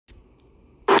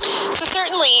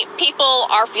certainly people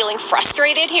are feeling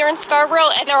frustrated here in Scarborough,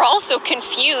 and they're also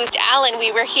confused. Alan, we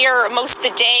were here most of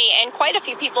the day, and quite a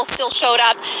few people still showed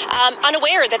up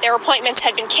unaware that their appointments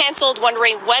had been canceled,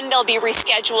 wondering when they'll be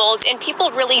rescheduled, and people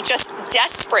really just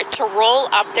desperate to roll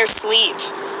up their sleeve.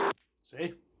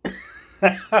 See?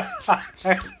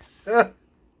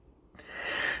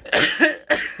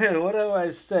 What have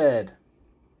I said?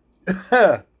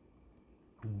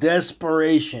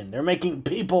 Desperation. They're making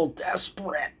people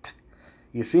desperate.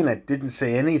 You seen it? Didn't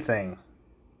say anything.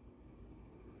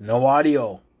 No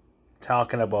audio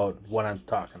talking about what I'm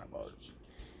talking about.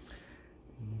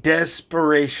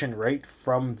 Desperation right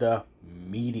from the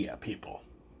media, people.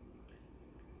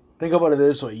 Think about it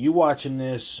this way. You watching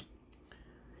this,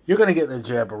 you're going to get the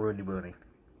jab of Rudy Booney.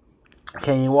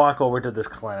 Can you walk over to this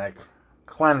clinic?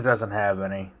 Clinic doesn't have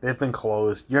any. They've been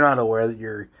closed. You're not aware that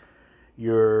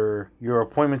your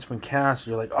appointment's been canceled.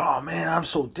 You're like, oh man, I'm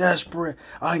so desperate.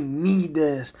 I need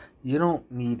this. You don't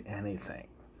need anything.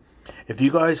 If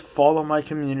you guys follow my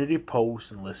community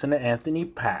posts and listen to Anthony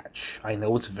Patch, I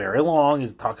know it's very long.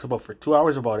 He talks about for 2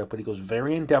 hours about it, but he goes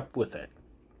very in depth with it.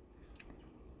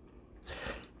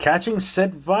 Catching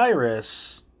said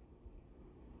virus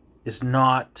is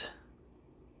not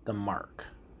the mark.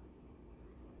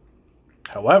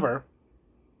 However,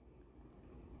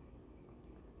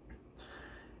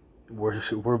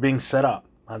 we're being set up.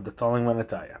 That's all I'm going to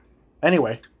tell you.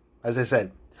 Anyway, as I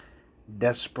said,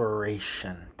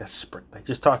 desperation, desperate. I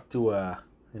just talked to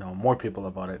more people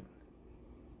about it.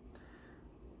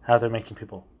 How they're making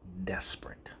people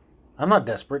desperate. I'm not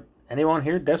desperate. Anyone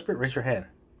here desperate? Raise your hand.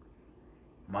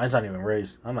 Mine's not even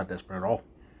raised. I'm not desperate at all.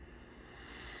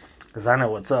 Because I know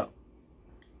what's up.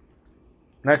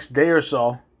 Next day or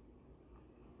so,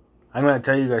 I'm going to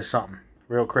tell you guys something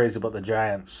real crazy about the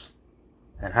Giants.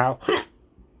 And how,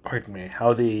 pardon me,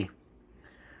 how the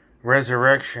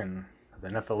resurrection of the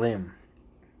Nephilim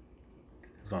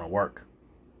is going to work.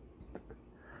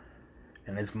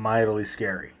 And it's mightily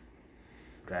scary.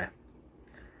 Okay?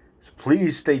 So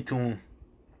please stay tuned.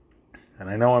 And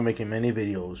I know I'm making many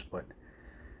videos, but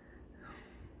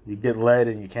you get led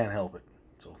and you can't help it.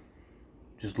 So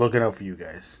just looking out for you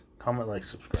guys. Comment, like,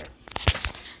 subscribe.